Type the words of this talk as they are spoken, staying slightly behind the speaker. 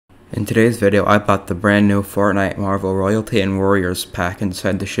In today's video, I bought the brand new Fortnite Marvel Royalty and Warriors pack and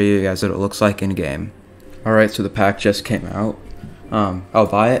decided to show you guys what it looks like in game. Alright, so the pack just came out. I'll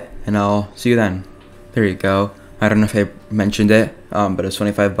buy it and I'll see you then. There you go. I don't know if I mentioned it, but it's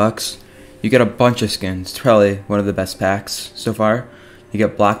 25 bucks. You get a bunch of skins. It's probably one of the best packs so far. You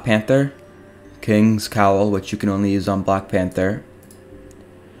get Black Panther, King's Cowl, which you can only use on Black Panther.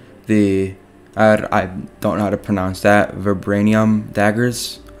 I don't know how to pronounce that, Vibranium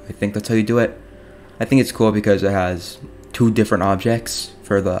daggers. I think that's how you do it. I think it's cool because it has two different objects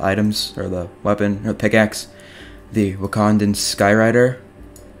for the items, or the weapon, or pickaxe. The Wakandan Skyrider.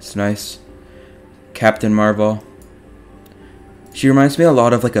 It's nice. Captain Marvel. She reminds me a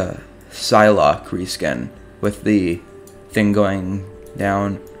lot of like a Psylocke reskin with the thing going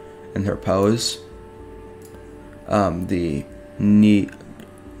down in her pose. The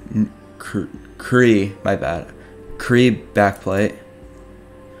Kree backplate.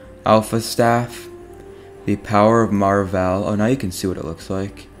 Alpha Staff, the Power of Marvel. Oh, now you can see what it looks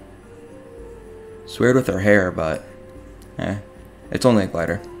like. It's weird with her hair, but it's only a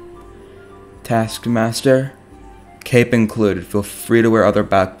glider. Taskmaster, cape included. Feel free to wear other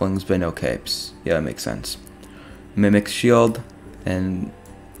back blings, but no capes. Yeah, that makes sense. Mimic's shield, and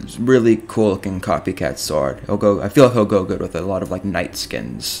it's really cool looking copycat sword. I feel like he'll go good with a lot of like night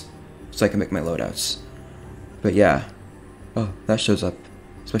skins, so I can make my loadouts. But yeah, oh, that shows up.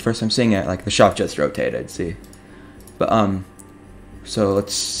 It's my first time seeing it. Like the shop just rotated. See, but so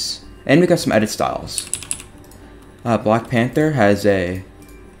and we got some edit styles. Black Panther has a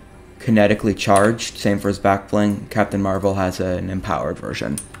kinetically charged, same for his back bling. Captain Marvel has an empowered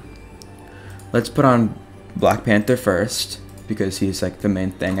version. Let's put on Black Panther first because he's like the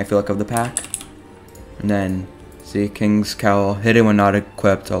main thing I feel like of the pack. And then see King's Cowl, hidden when not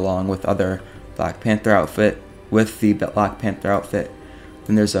equipped, along with other Black Panther outfit. With the Black Panther outfit,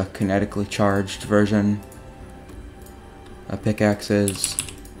 then there's a kinetically charged version. Pickaxes.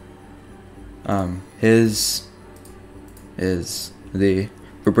 His is the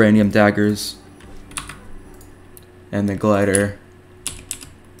Vibranium daggers, and the glider.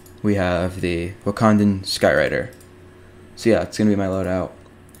 We have the Wakandan Skyrider. So yeah, it's gonna be my loadout.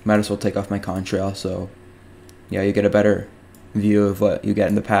 Might as well take off my contrail, so yeah, you get a better view of what you get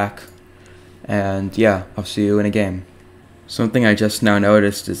in the pack. And yeah, I'll see you in a game. Something I just now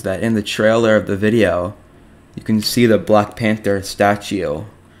noticed is that in the trailer of the video, you can see the Black Panther statue,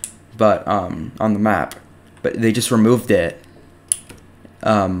 but on the map. But they just removed it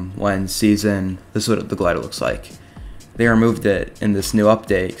when season. This is what the glider looks like. They removed it in this new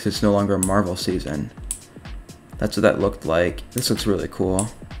update because it's no longer a Marvel season. That's what that looked like. This looks really cool.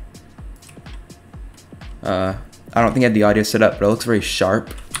 I don't think I had the audio set up, but it looks very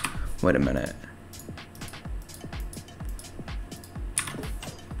sharp. Wait a minute.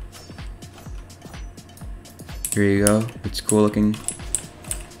 Here you go. It's cool looking,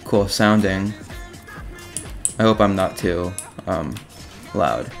 cool sounding. I hope I'm not too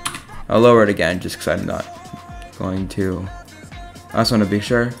loud. I'll lower it again just because I'm not going to. I just want to be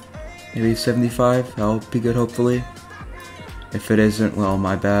sure. Maybe 75. That'll be good, hopefully. If it isn't, well,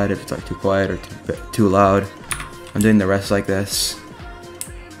 my bad. If it's like too quiet or too loud, I'm doing the rest like this.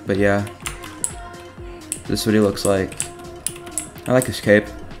 But yeah, this is what he looks like. I like his cape.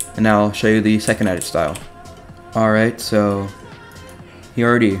 And now I'll show you the second edit style. Alright, so I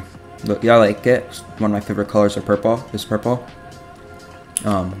like it. One of my favorite colors are purple. Is purple.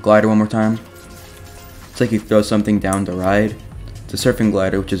 Glider one more time. It's like you throw something down to ride. It's a surfing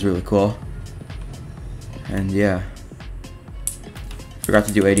glider, which is really cool. And yeah, forgot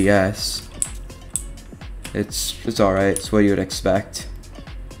to do ADS. It's alright. It's what you would expect.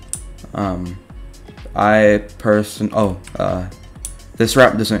 This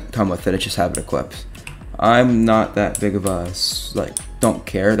wrap doesn't come with it. I just have it equipped. I'm not that big of a don't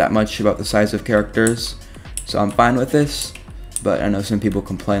care that much about the size of characters, so I'm fine with this. But I know some people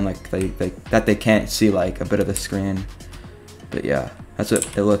complain like that they can't see like a bit of the screen. But yeah, that's what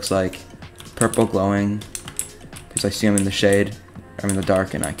it looks like. Purple glowing because I see them in the shade. I'm in the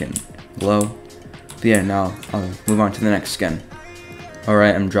dark and I can glow. But yeah, now I'll move on to the next skin.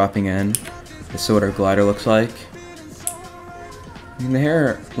 Alright, I'm dropping in. This is what our glider looks like. And the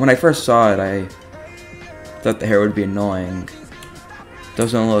hair, when I first saw it, I thought the hair would be annoying.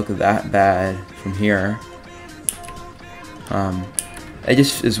 Doesn't look that bad from here. It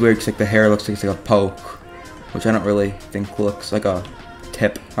just is weird because like the hair looks like it's like a poke, which I don't really think looks like a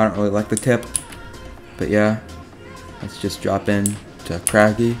tip. I don't really like the tip. But yeah, let's just drop in to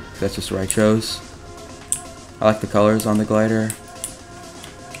Craggy. That's just where I chose. I like the colors on the glider.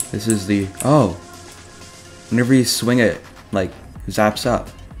 This is the whenever you swing it, like zaps up.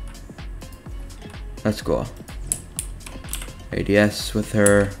 That's cool. ADS with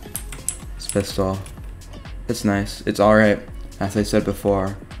her. This pistol. It's nice. It's alright. As I said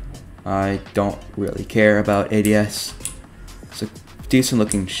before, I don't really care about ADS. It's a decent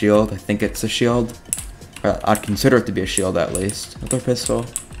looking shield. I think it's a shield. Or I'd consider it to be a shield at least. With her pistol.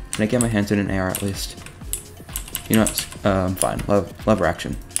 Can I get my hands in an AR at least? You know what? I'm fine. Lever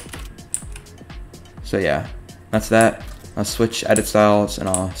action. So yeah, that's that. I'll switch edit styles and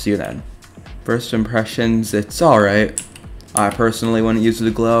I'll see you then. First impressions, it's alright. I personally wouldn't use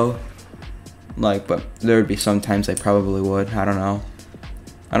the glow. Like, but there would be some times I probably would. I don't know.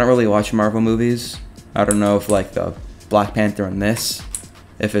 I don't really watch Marvel movies. I don't know if like the Black Panther in this,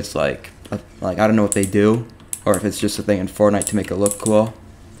 if it's like I don't know what they do, or if it's just a thing in Fortnite to make it look cool.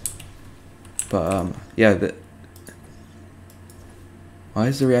 But yeah, why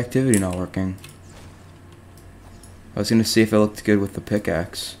is the reactivity not working? I was gonna see if it looked good with the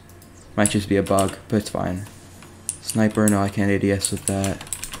pickaxe. Might just be a bug, but it's fine. Sniper, no, I can't ADS with that.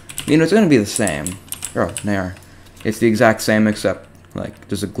 You know, it's gonna be the same. Oh, there. It's the exact same except, like,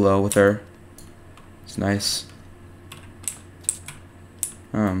 there's a glow with her. It's nice.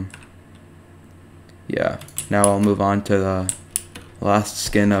 Yeah. Now I'll move on to the last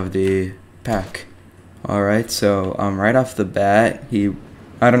skin of the pack. Alright, so, right off the bat,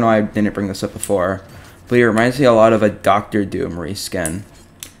 I don't know, I didn't bring this up before, but he reminds me a lot of a Dr. Doom reskin.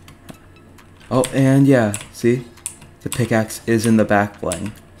 Oh, and yeah, see? The pickaxe is in the back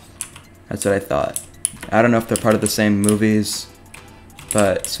bling. That's what I thought. I don't know if they're part of the same movies,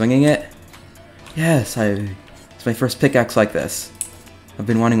 but swinging it? Yes, it's my first pickaxe like this. I've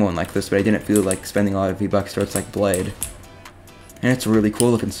been wanting one like this, but I didn't feel like spending a lot of V-Bucks towards like blade. And it's a really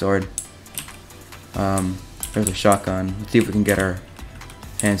cool looking sword. There's a shotgun. Let's see if we can get our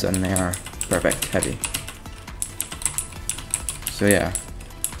hands on an AR. Perfect, heavy. So yeah.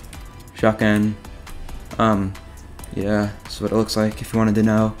 Shotgun. Yeah, that's what it looks like if you wanted to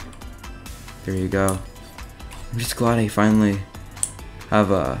know. There you go. I'm just glad I finally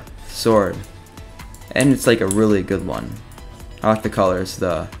have a sword. And it's like a really good one. I like the colors,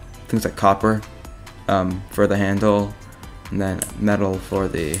 the things like copper for the handle, and then metal for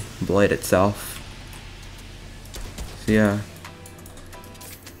the blade itself. So yeah.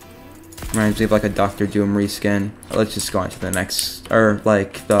 Reminds me of like a Dr. Doom reskin. Let's just go on to the next, or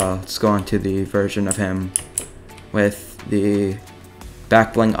like let's go on to the version of him with the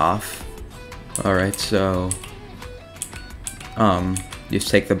back bling off. Alright, so you just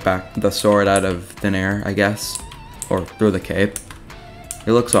take the sword out of thin air, I guess, or through the cape.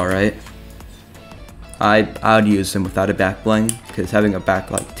 It looks alright. I'd use him without a back bling, because having a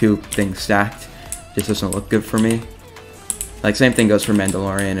back, like, two things stacked just doesn't look good for me. Like, same thing goes for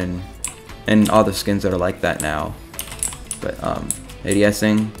Mandalorian and all the skins that are like that now. But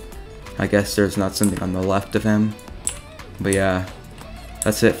ADSing, I guess there's not something on the left of him. But yeah,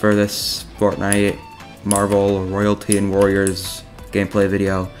 that's it for this Fortnite, Marvel, Royalty, and Warriors gameplay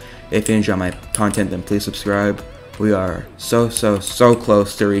video. If you enjoy my content, then please subscribe. We are so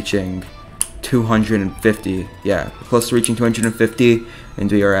close to reaching 250. Yeah, we're close to reaching 250,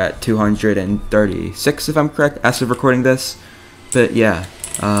 and we are at 236 if I'm correct as of recording this. But yeah,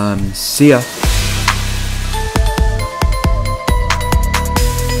 see ya.